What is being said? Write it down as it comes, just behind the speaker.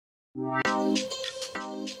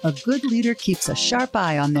A good leader keeps a sharp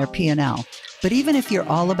eye on their P&L. But even if you're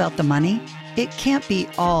all about the money, it can't be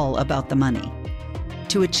all about the money.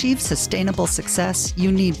 To achieve sustainable success, you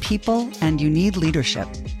need people and you need leadership.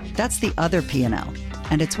 That's the other P&L,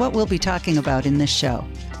 and it's what we'll be talking about in this show.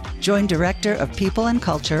 Join Director of People and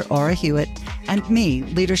Culture, Aura Hewitt, and me,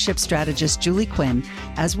 Leadership Strategist Julie Quinn,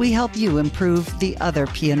 as we help you improve the other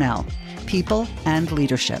P&L, people and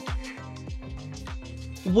leadership.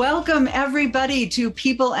 Welcome, everybody, to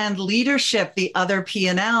People and Leadership, the other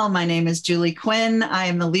P&L. My name is Julie Quinn. I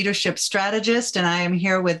am the Leadership Strategist, and I am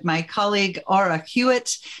here with my colleague, Aura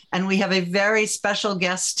Hewitt. And we have a very special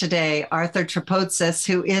guest today, Arthur Trapotsis,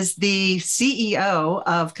 who is the CEO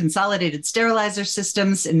of Consolidated Sterilizer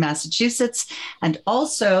Systems in Massachusetts, and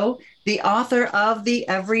also the author of The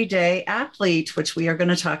Everyday Athlete, which we are going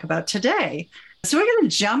to talk about today. So we're going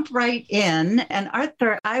to jump right in. And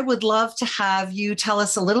Arthur, I would love to have you tell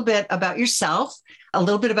us a little bit about yourself, a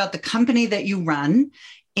little bit about the company that you run,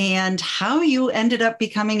 and how you ended up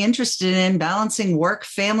becoming interested in balancing work,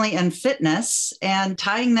 family, and fitness, and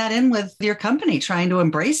tying that in with your company, trying to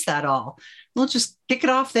embrace that all. We'll just kick it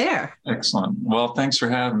off there. Excellent. Well, thanks for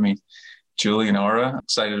having me, Julie and Aura.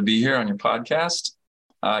 Excited to be here on your podcast.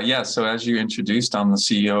 So as you introduced, I'm the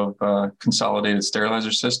CEO of Consolidated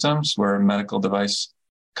Sterilizer Systems. We're a medical device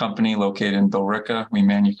company located in Billerica. We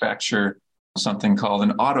manufacture something called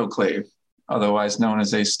an autoclave, otherwise known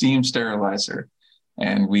as a steam sterilizer.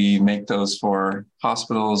 And we make those for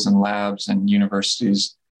hospitals and labs and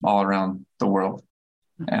universities all around the world.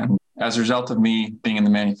 And as a result of me being in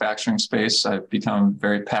the manufacturing space, I've become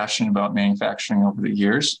very passionate about manufacturing over the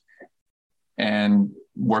years. And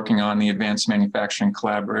working on the Advanced Manufacturing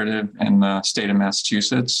Collaborative in the state of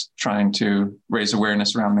Massachusetts, trying to raise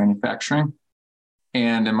awareness around manufacturing.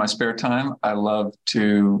 And in my spare time, I love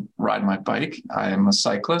to ride my bike. I am a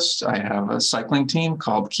cyclist. I have a cycling team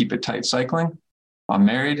called Keep It Tight Cycling. I'm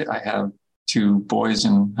married. I have 2 boys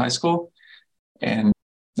in high school, and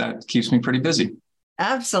that keeps me pretty busy.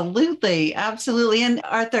 Absolutely. Absolutely. And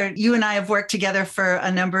Arthur, you and I have worked together for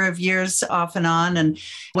a number of years off and on. And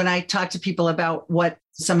when I talk to people about what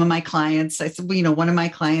some of my clients, I said, one of my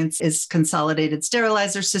clients is Consolidated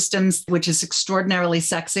Sterilizer Systems, which is extraordinarily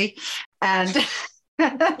sexy. And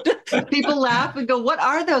people laugh and go, what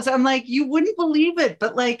are those? I'm like, you wouldn't believe it.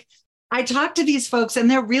 But I talk to these folks and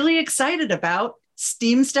they're really excited about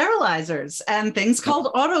steam sterilizers and things called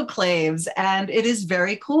autoclaves. And it is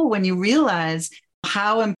very cool when you realize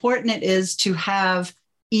how important it is to have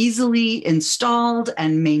easily installed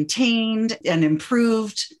and maintained and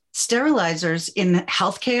improved sterilizers in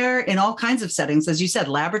healthcare, in all kinds of settings. As you said,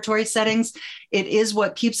 laboratory settings, it is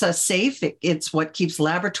what keeps us safe. It's what keeps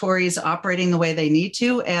laboratories operating the way they need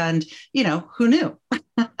to. And, who knew?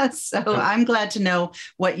 So I'm glad to know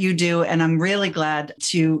what you do. And I'm really glad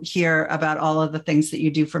to hear about all of the things that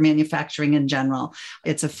you do for manufacturing in general.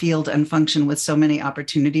 It's a field and function with so many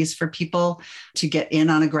opportunities for people to get in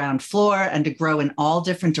on a ground floor and to grow in all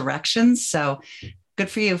different directions. So good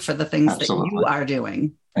for you for the things Absolutely. That you are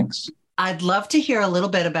doing. Thanks. I'd love to hear a little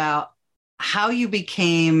bit about how you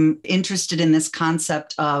became interested in this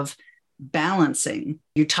concept of balancing.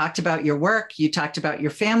 You talked about your work, you talked about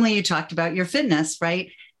your family, you talked about your fitness,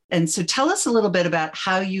 right? And so tell us a little bit about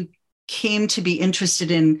how you came to be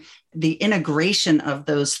interested in the integration of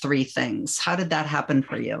those 3 things. How did that happen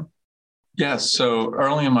for you? Yes. So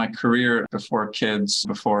early in my career, before kids,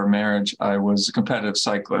 before marriage, I was a competitive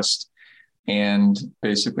cyclist. And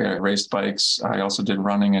basically, I raced bikes. I also did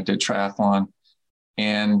running. I did triathlon.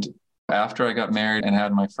 And after I got married and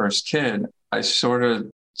had my first kid, I sort of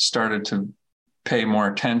started to pay more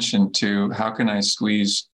attention to how can I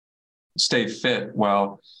stay fit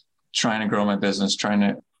while trying to grow my business, trying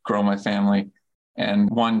to grow my family. And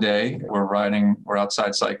one day we're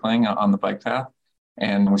outside cycling on the bike path.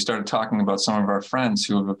 And we started talking about some of our friends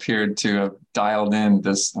who have appeared to have dialed in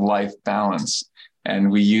this life balance.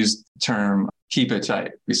 And we used the term, keep it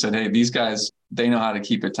tight. We said, hey, these guys, they know how to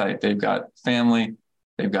keep it tight. They've got family,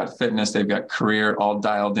 they've got fitness, they've got career all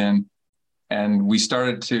dialed in. And we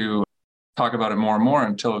started to talk about it more and more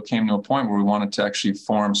until it came to a point where we wanted to actually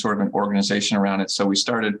form sort of an organization around it. So we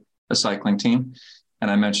started a cycling team.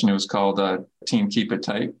 And I mentioned it was called Team Keep It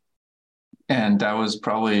Tight. And that was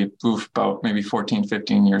probably about maybe 14,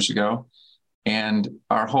 15 years ago. And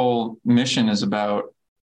our whole mission is about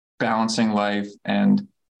balancing life and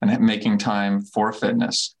making time for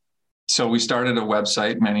fitness. So we started a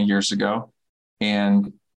website many years ago,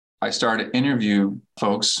 and I started to interview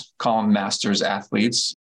folks, call them masters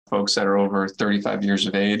athletes, folks that are over 35 years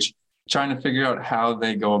of age, trying to figure out how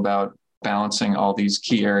they go about balancing all these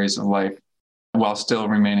key areas of life while still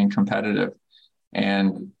remaining competitive.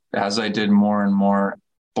 And as I did more and more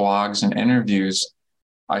blogs and interviews,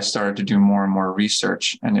 I started to do more and more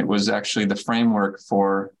research. And it was actually the framework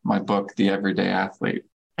for my book, The Everyday Athlete.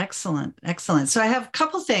 Excellent. Excellent. So I have a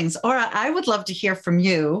couple things. Ora, I would love to hear from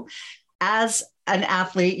you as an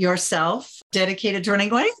athlete yourself, dedicated to running.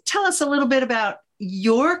 Why don't you tell us a little bit about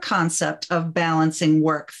your concept of balancing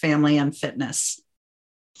work, family, and fitness?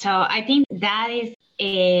 So I think that is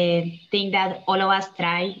a thing that all of us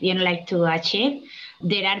try, like to achieve.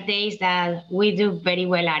 There are days that we do very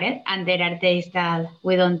well at it, and there are days that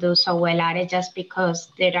we don't do so well at it, just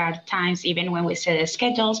because there are times, even when we set the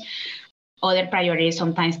schedules, other priorities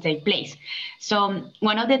sometimes take place. So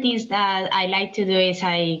one of the things that I like to do is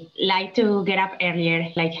I like to get up earlier.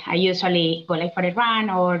 Like I usually go for a run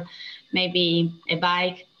or maybe a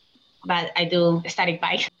bike, but I do static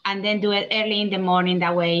bike, and then do it early in the morning.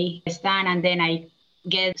 That way it's done, and then I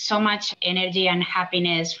get so much energy and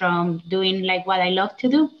happiness from doing what I love to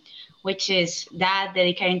do, which is that,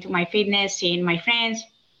 dedicating to my fitness, seeing my friends,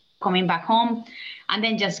 coming back home, and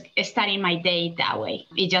then just starting my day that way.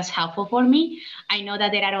 It's just helpful for me. I know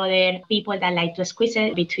that there are other people that like to squeeze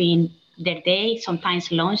it between their day.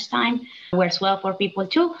 Sometimes lunchtime works well for people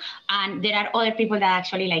too. And there are other people that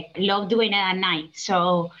actually love doing it at night.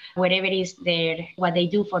 So whatever it is what they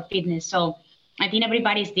do for fitness. So I think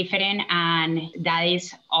everybody's different, and that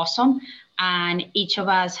is awesome. And each of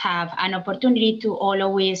us have an opportunity to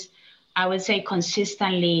always, I would say,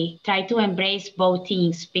 consistently try to embrace both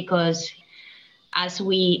things, because as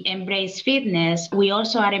we embrace fitness, we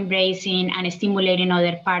also are embracing and stimulating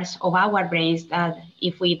other parts of our brains that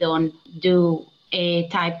if we don't do a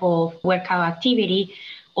type of workout activity,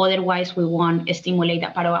 otherwise we won't stimulate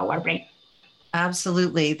that part of our brain.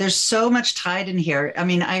 Absolutely. There's so much tied in here. I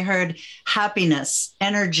mean, I heard happiness,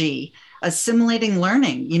 energy, assimilating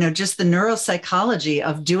learning, just the neuropsychology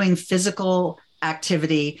of doing physical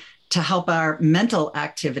activity to help our mental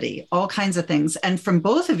activity, all kinds of things. And from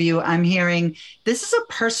both of you, I'm hearing this is a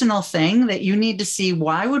personal thing that you need to see,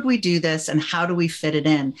 why would we do this and how do we fit it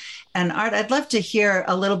in? And Art, I'd love to hear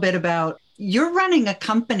a little bit about, you're running a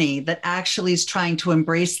company that actually is trying to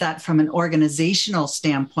embrace that from an organizational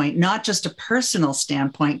standpoint, not just a personal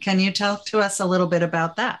standpoint. Can you talk to us a little bit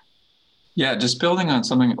about that? Yeah, just building on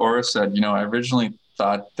something Ora said, I originally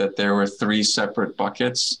thought that there were 3 separate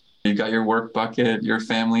buckets. You've got your work bucket, your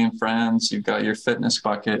family and friends, you've got your fitness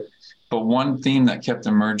bucket. But one theme that kept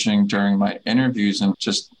emerging during my interviews and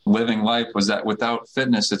just living life was that without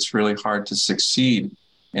fitness, it's really hard to succeed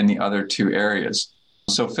in the other 2 areas.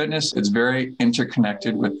 So fitness is very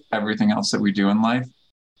interconnected with everything else that we do in life.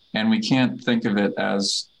 And we can't think of it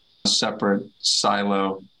as a separate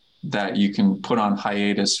silo that you can put on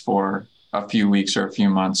hiatus for a few weeks or a few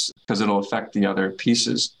months, because it'll affect the other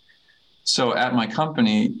pieces. So at my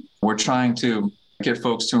company, we're trying to get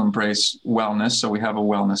folks to embrace wellness. So we have a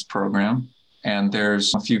wellness program, and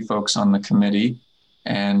there's a few folks on the committee.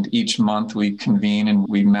 And each month we convene and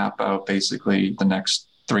we map out basically the next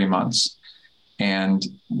 3 months. And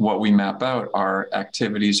what we map out are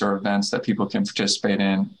activities or events that people can participate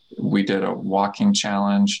in. We did a walking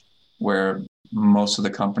challenge where most of the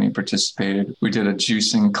company participated. We did a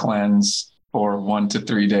juicing cleanse for 1 to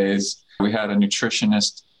 3 days. We had a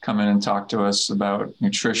nutritionist come in and talk to us about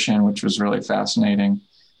nutrition, which was really fascinating.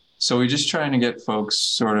 So we're just trying to get folks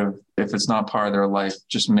sort of, if it's not part of their life,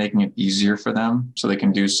 just making it easier for them so they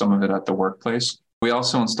can do some of it at the workplace. We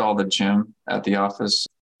also installed a gym at the office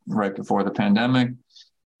right before the pandemic,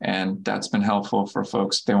 and that's been helpful for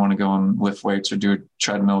folks if they want to go and lift weights or do a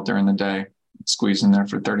treadmill during the day, squeeze in there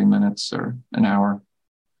for 30 minutes or an hour.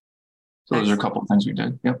 So those are a couple of things we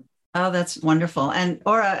did. Yep. Oh, that's wonderful. And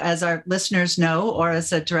Ora, as our listeners know, Ora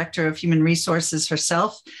is a director of human resources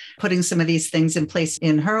herself, putting some of these things in place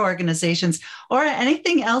in her organizations. Ora,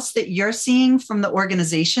 anything else that you're seeing from the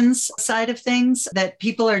organizations side of things that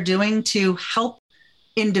people are doing to help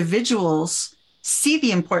individuals see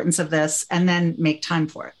the importance of this and then make time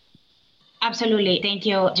for it? Absolutely. Thank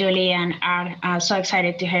you, Julie, and are so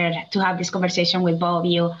excited to have this conversation with both of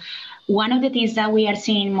you. One of the things that we are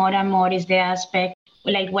seeing more and more is the aspect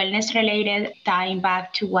wellness related, tying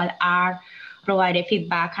back to what our provided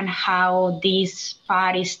feedback and how this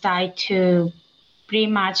part is tied to pretty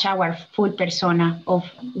much our full persona of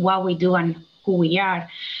what we do and who we are,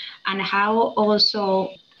 and how also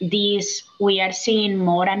we are seeing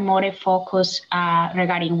more and more a focus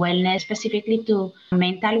regarding wellness, specifically to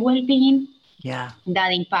mental well-being. Yeah,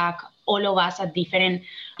 that impact all of us at different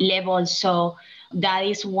levels. So that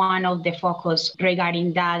is one of the focus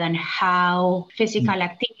regarding that, and how physical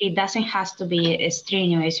activity doesn't have to be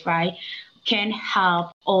strenuous, right? can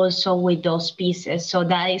help also with those pieces. So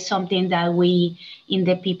that is something that we, in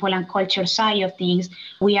the people and culture side of things,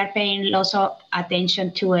 we are paying lots of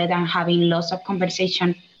attention to it and having lots of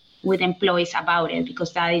conversation with employees about it,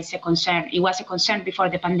 because that is a concern. It was a concern before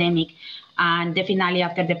the pandemic, and definitely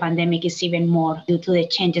after the pandemic is even more due to the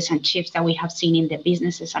changes and shifts that we have seen in the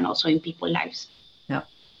businesses and also in people's lives. Yeah,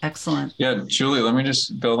 excellent. Yeah, Julie, let me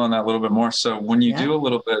just build on that a little bit more. So when you do a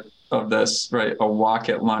little bit of this, right, a walk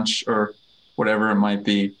at lunch or whatever it might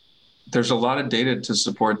be, there's a lot of data to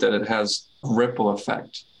support that it has a ripple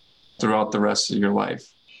effect throughout the rest of your life,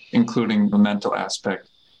 including the mental aspect,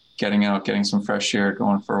 getting out, getting some fresh air,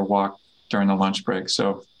 going for a walk during the lunch break.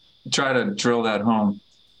 So try to drill that home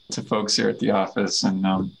to folks here at the office and,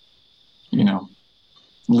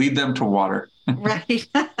 lead them to water. Right.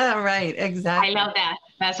 Right. Exactly. I love that.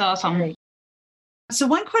 That's awesome. Right. So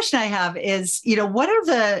one question I have is,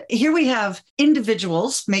 here we have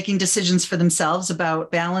individuals making decisions for themselves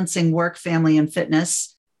about balancing work, family, and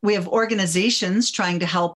fitness. We have organizations trying to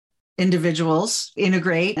help individuals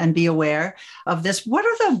integrate and be aware of this. What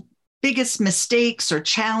are the biggest mistakes or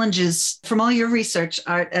challenges from all your research,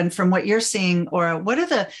 Art, and from what you're seeing, or what are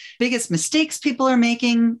the biggest mistakes people are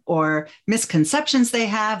making or misconceptions they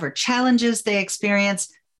have or challenges they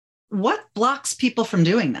experience? What blocks people from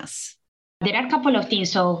doing this? There are a couple of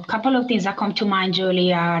things. So a couple of things that come to mind,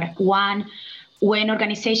 Julie, are one, when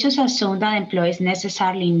organizations assume that employees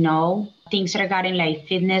necessarily know things regarding like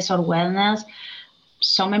fitness or wellness,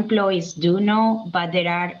 some employees do know, but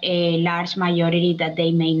there are a large majority that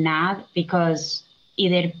they may not, because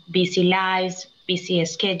either busy lives, busy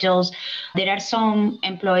schedules. There are some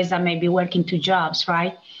employees that may be working two jobs,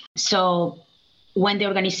 right? So when the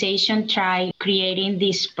organization try creating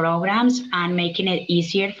these programs and making it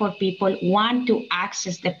easier for people, one, to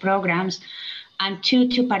access the programs, and two,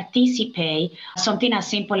 to participate, something as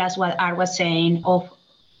simple as what Art was saying of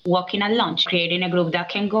walking at lunch, creating a group that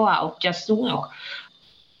can go out just to walk,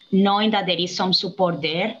 knowing that there is some support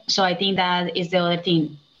there. So I think that is the other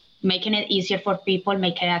thing, making it easier for people,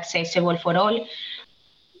 making it accessible for all,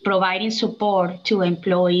 providing support to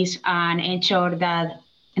employees and ensure that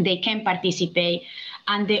they can participate.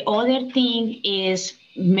 And the other thing is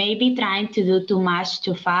maybe trying to do too much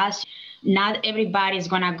too fast. Not everybody is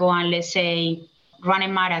going to go and, let's say, run a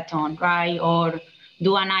marathon, right? Or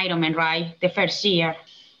do an Ironman, right? The first year.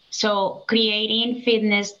 So creating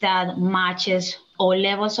fitness that matches all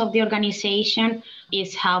levels of the organization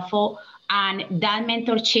is helpful. And that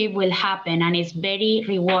mentorship will happen. And it's very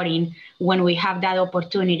rewarding when we have that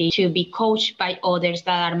opportunity to be coached by others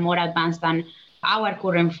that are more advanced than our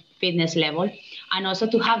current fitness level, and also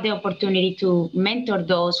to have the opportunity to mentor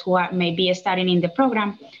those who are maybe starting in the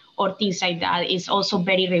program or things like that is also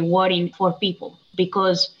very rewarding for people,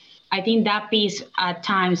 because I think that piece at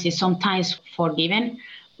times is sometimes forgiven.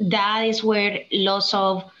 That is where lots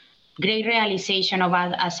of great realization of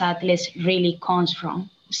us as athletes really comes from.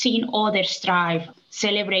 Seeing others strive,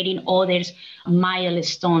 celebrating others'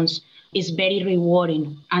 milestones is very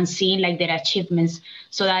rewarding, and seeing like their achievements.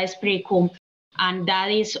 So that is pretty cool. And that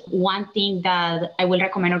is one thing that I will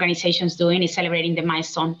recommend organizations doing, is celebrating the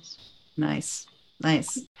milestones. Nice.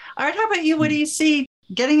 Nice. All right. How about you? What do you see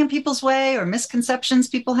getting in people's way or misconceptions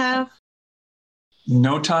people have?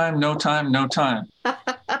 No time, no time, no time.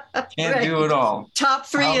 Can't do it all. Top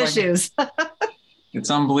three issues. It's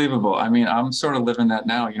unbelievable. I mean, I'm sort of living that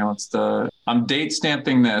now. I'm date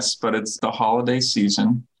stamping this, but it's the holiday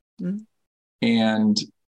season. Mm-hmm. And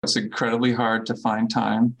it's incredibly hard to find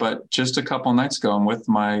time. But just a couple nights ago, I'm with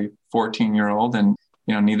my 14-year-old, and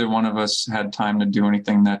neither one of us had time to do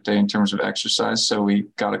anything that day in terms of exercise. So we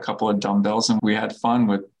got a couple of dumbbells and we had fun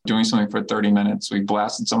with doing something for 30 minutes. We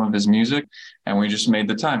blasted some of his music and we just made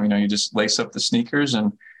the time. You just lace up the sneakers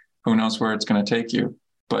and who knows where it's going to take you.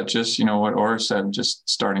 But just, what Aura said, just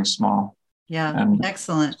starting small. Yeah. And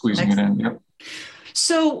excellent. Squeezing it in. Yep.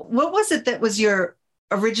 So what was it that was your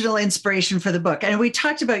original inspiration for the book? And we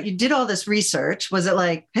talked about, you did all this research. Was it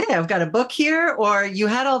like, hey, I've got a book here? Or you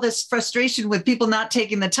had all this frustration with people not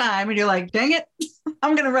taking the time and you're like, dang it,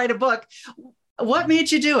 I'm going to write a book. What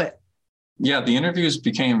made you do it? Yeah, the interviews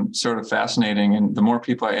became sort of fascinating. And the more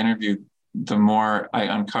people I interviewed, the more I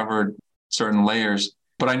uncovered certain layers.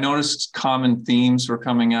 But I noticed common themes were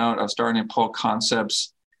coming out. I was starting to pull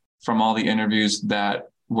concepts from all the interviews that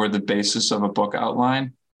were the basis of a book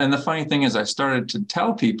outline. And the funny thing is, I started to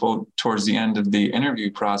tell people towards the end of the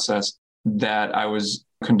interview process that I was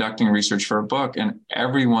conducting research for a book. And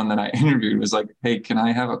everyone that I interviewed was like, hey, can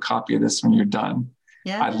I have a copy of this when you're done?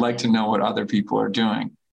 Yeah. I'd like to know what other people are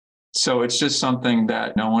doing. So it's just something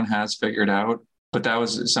that no one has figured out. But that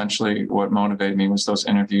was essentially what motivated me, was those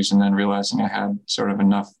interviews, and then realizing I had sort of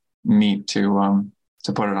enough meat to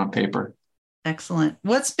put it on paper. Excellent.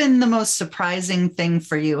 What's been the most surprising thing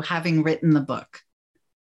for you having written the book?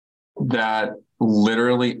 That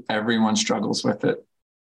literally everyone struggles with it.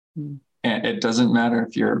 And it doesn't matter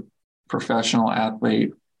if you're a professional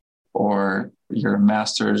athlete or you're a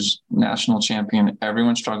masters national champion,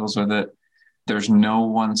 everyone struggles with it. There's no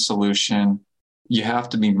one solution. You have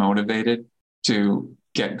to be motivated to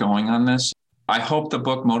get going on this. I hope the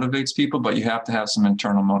book motivates people, but you have to have some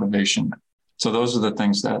internal motivation. So those are the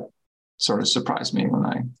things that sort of surprised me when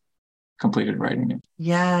I completed writing it.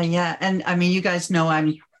 Yeah, yeah. And I mean, you guys know I'm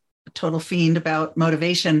a total fiend about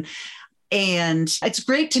motivation. And it's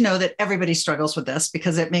great to know that everybody struggles with this,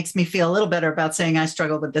 because it makes me feel a little better about saying I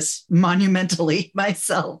struggle with this monumentally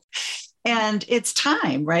myself. And it's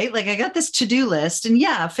time, right? Like I got this to-do list, and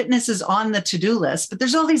yeah, fitness is on the to-do list, but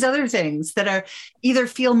there's all these other things that are either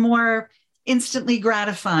feel more instantly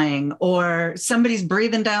gratifying, or somebody's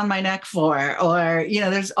breathing down my neck for, or,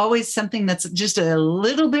 there's always something that's just a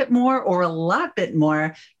little bit more or a lot bit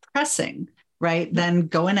more pressing, right? Than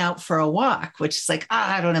going out for a walk, which is like,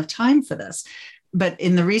 I don't have time for this. But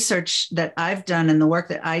in the research that I've done and the work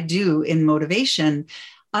that I do in motivation,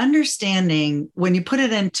 understanding, when you put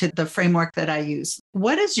it into the framework that I use,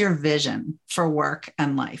 what is your vision for work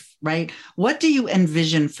and life, right? What do you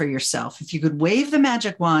envision for yourself? If you could wave the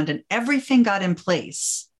magic wand and everything got in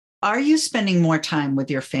place, are you spending more time with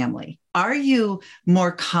your family? Are you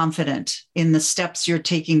more confident in the steps you're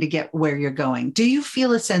taking to get where you're going? Do you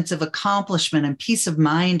feel a sense of accomplishment and peace of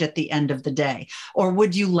mind at the end of the day? Or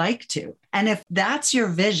would you like to? And if that's your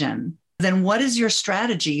vision, then what is your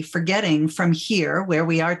strategy for getting from here, where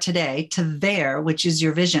we are today, to there, which is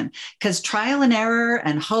your vision? Because trial and error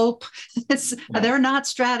and hope, they're not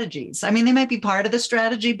strategies. I mean, they might be part of the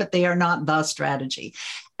strategy, but they are not the strategy.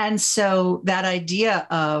 And so that idea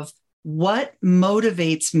of what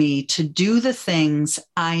motivates me to do the things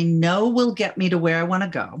I know will get me to where I want to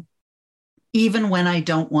go, even when I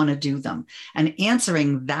don't want to do them. And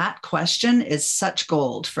answering that question is such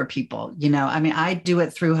gold for people. I do it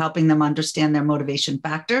through helping them understand their motivation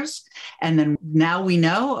factors. And then now we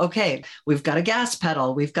know, okay, we've got a gas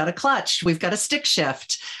pedal, we've got a clutch, we've got a stick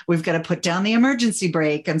shift, we've got to put down the emergency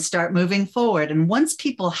brake and start moving forward. And once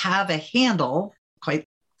people have a handle, quite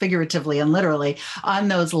figuratively and literally, on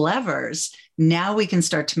those levers, now we can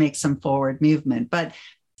start to make some forward movement. But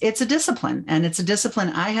it's a discipline, and it's a discipline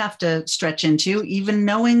I have to stretch into, even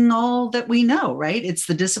knowing all that we know, right? It's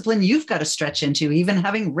the discipline you've got to stretch into, even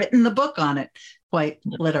having written the book on it, quite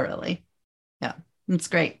literally. Yeah, it's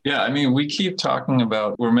great. Yeah, I mean, we keep talking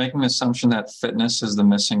about, we're making the assumption that fitness is the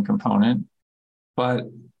missing component, but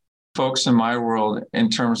folks in my world, in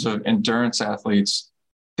terms of endurance athletes,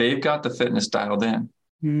 they've got the fitness dialed in.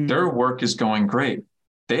 Their work is going great.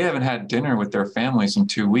 They haven't had dinner with their families in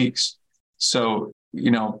 2 weeks. So,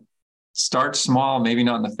 start small, maybe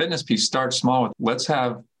not in the fitness piece, start small with, let's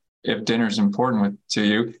have, if dinner's important to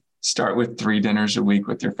you, start with 3 dinners a week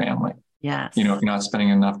with your family. Yes. If you're not spending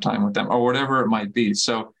enough time with them, or whatever it might be.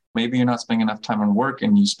 So maybe you're not spending enough time on work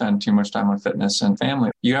and you spend too much time on fitness and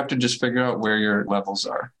family. You have to just figure out where your levels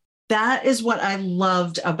are. That is what I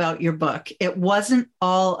loved about your book. It wasn't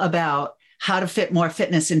all about how to fit more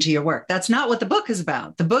fitness into your work. That's not what the book is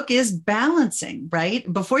about. The book is balancing,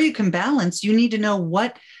 right? Before you can balance, you need to know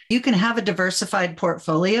what you can have: a diversified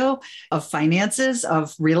portfolio of finances,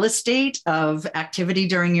 of real estate, of activity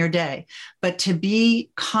during your day. But to be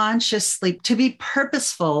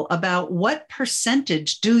purposeful about what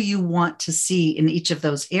percentage do you want to see in each of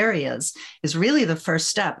those areas is really the first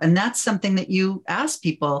step. And that's something that you ask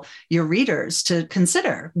people, your readers, to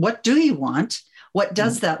consider. What do you want? What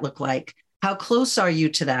does that look like? How close are you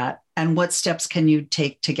to that? And what steps can you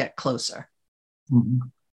take to get closer?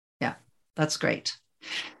 Yeah, that's great.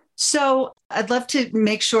 So I'd love to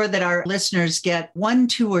make sure that our listeners get 1,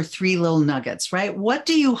 2, or 3 little nuggets, right? What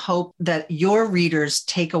do you hope that your readers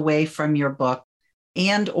take away from your book?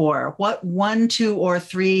 And or what 1, 2, or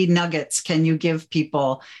 3 nuggets can you give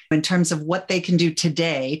people in terms of what they can do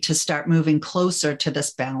today to start moving closer to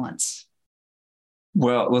this balance?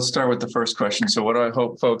 Well, let's start with the first question. So what do I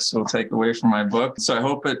hope folks will take away from my book? So I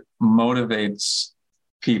hope it motivates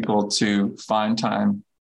people to find time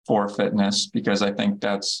for fitness, because I think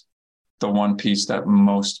that's the one piece that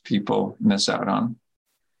most people miss out on.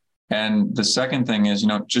 And the second thing is,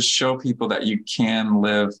 just show people that you can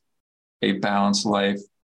live a balanced life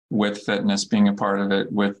with fitness being a part of it,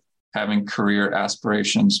 with having career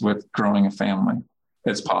aspirations, with growing a family.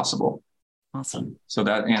 It's possible. Awesome. So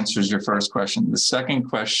that answers your first question. The second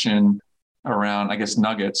question around, I guess,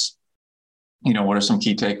 nuggets. what are some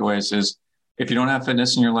key takeaways is if you don't have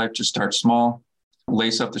fitness in your life, just start small,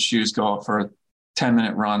 lace up the shoes, go out for a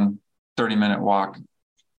 10-minute run, 30-minute walk,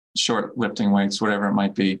 short lifting weights, whatever it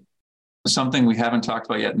might be. Something we haven't talked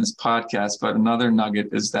about yet in this podcast, but another nugget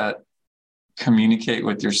is that communicate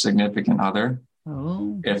with your significant other.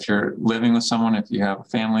 Oh. If you're living with someone, if you have a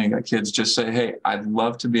family, you got kids, just say, hey, I'd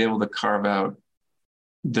love to be able to carve out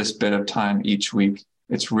this bit of time each week.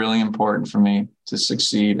 It's really important for me to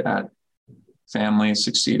succeed at family,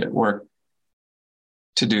 succeed at work,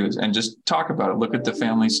 to do this, and just talk about it. Look at the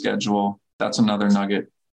family schedule. That's another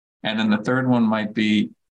nugget. And then the third one might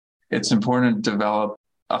be, it's important to develop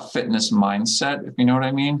a fitness mindset, if you know what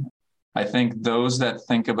I mean. I think those that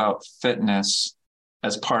think about fitness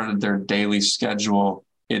as part of their daily schedule,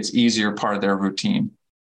 it's easier part of their routine.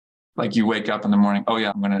 Like you wake up in the morning, oh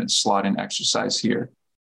yeah, I'm going to slot in exercise here.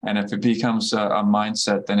 And if it becomes a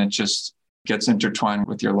mindset, then it just gets intertwined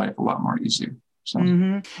with your life a lot more easier. So.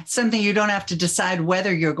 Something you don't have to decide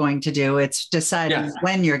whether you're going to do. It's deciding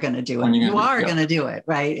when you're going to do it. You are going to do it,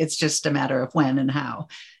 right? It's just a matter of when and how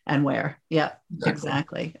and where. Yeah,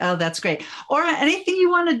 exactly. Oh, that's great. Aura, anything you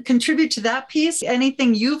want to contribute to that piece?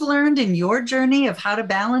 Anything you've learned in your journey of how to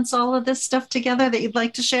balance all of this stuff together that you'd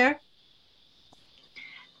like to share?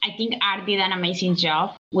 I think Art did an amazing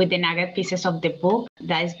job with the nugget pieces of the book.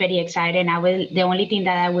 That is very exciting. The only thing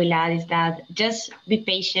that I will add is that just be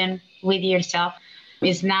patient with yourself.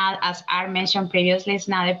 It's not, as Art mentioned previously, it's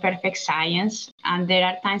not a perfect science. And there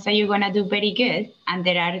are times that you're going to do very good. And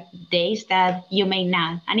there are days that you may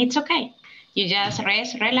not. And it's okay. You just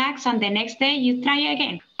rest, relax, and the next day you try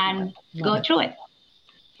again and go through it.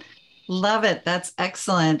 Love it. That's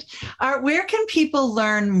excellent. Art, where can people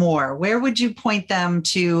learn more? Where would you point them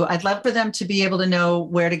to? I'd love for them to be able to know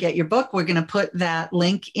where to get your book. We're going to put that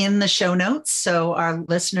link in the show notes so our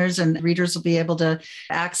listeners and readers will be able to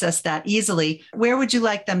access that easily. Where would you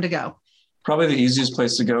like them to go? Probably the easiest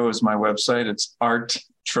place to go is my website. It's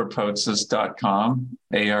arttrapotsis.com,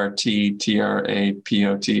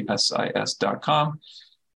 arttrapotsis.com.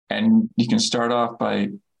 And you can start off by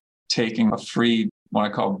taking a free what I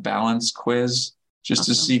call balance quiz, just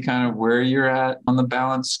to see kind of where you're at on the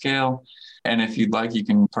balance scale. And if you'd like, you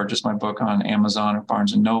can purchase my book on Amazon or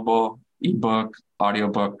Barnes & Noble, ebook,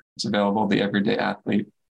 audiobook. It's available, The Everyday Athlete.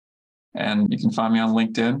 And you can find me on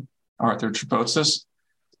LinkedIn, Arthur Trapotsis.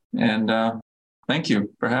 And thank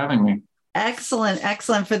you for having me. Excellent.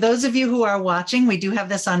 Excellent. For those of you who are watching, we do have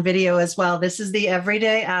this on video as well. This is The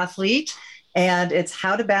Everyday Athlete, and it's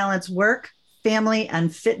how to balance work, family,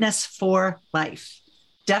 and fitness for life.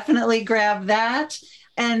 Definitely grab that.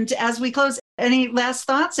 And as we close, any last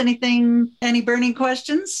thoughts? Any burning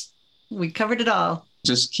questions? We covered it all.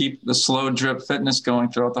 Just keep the slow drip fitness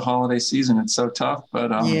going throughout the holiday season. It's so tough, but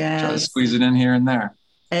try to squeeze it in here and there.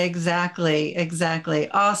 Exactly.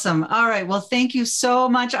 Awesome. All right. Well, thank you so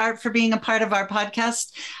much, Art, for being a part of our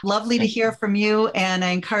podcast. Lovely to hear from you. And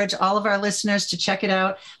I encourage all of our listeners to check it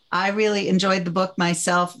out. I really enjoyed the book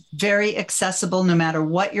myself. Very accessible, no matter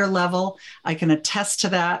what your level. I can attest to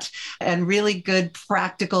that. And really good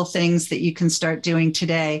practical things that you can start doing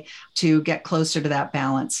today to get closer to that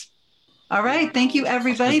balance. All right. Thank you,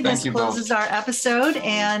 everybody. This closes our episode,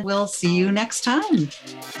 and we'll see you next time.